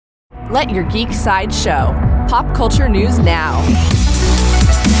Let your geek side show. Pop culture news now.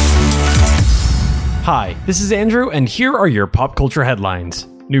 Hi, this is Andrew, and here are your pop culture headlines.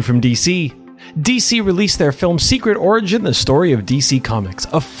 New from DC. DC released their film Secret Origin, the story of DC Comics,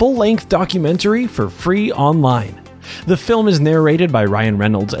 a full-length documentary for free online. The film is narrated by Ryan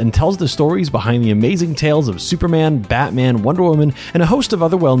Reynolds and tells the stories behind the amazing tales of Superman, Batman, Wonder Woman, and a host of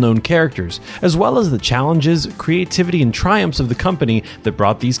other well-known characters, as well as the challenges, creativity, and triumphs of the company that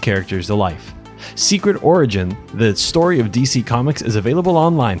brought these characters to life. Secret Origin, the story of DC Comics, is available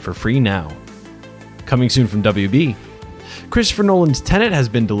online for free now. Coming soon from WB. Christopher Nolan's Tenet has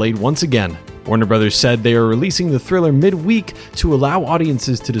been delayed once again. Warner Brothers said they are releasing the thriller midweek to allow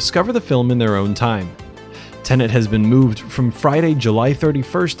audiences to discover the film in their own time. Tenet has been moved from Friday, July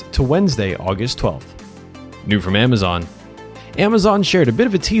 31st to Wednesday, August 12th. New from Amazon. Amazon shared a bit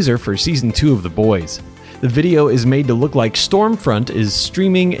of a teaser for Season 2 of The Boys. The video is made to look like Stormfront is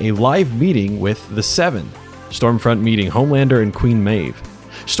streaming a live meeting with The Seven. Stormfront meeting Homelander and Queen Maeve.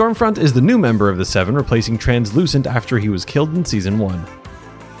 Stormfront is the new member of The Seven, replacing Translucent after he was killed in Season 1.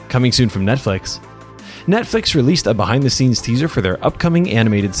 Coming soon from Netflix. Netflix released a behind-the-scenes teaser for their upcoming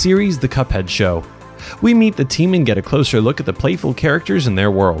animated series, The Cuphead Show. We meet the team and get a closer look at the playful characters in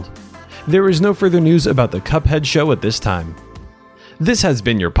their world. There is no further news about the Cuphead Show at this time. This has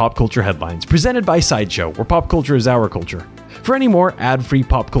been your Pop Culture Headlines, presented by Sideshow, where pop culture is our culture. For any more ad-free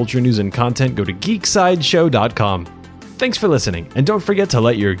pop culture news and content, go to geeksideshow.com. Thanks for listening, and don't forget to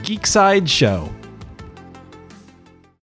let your geek side show.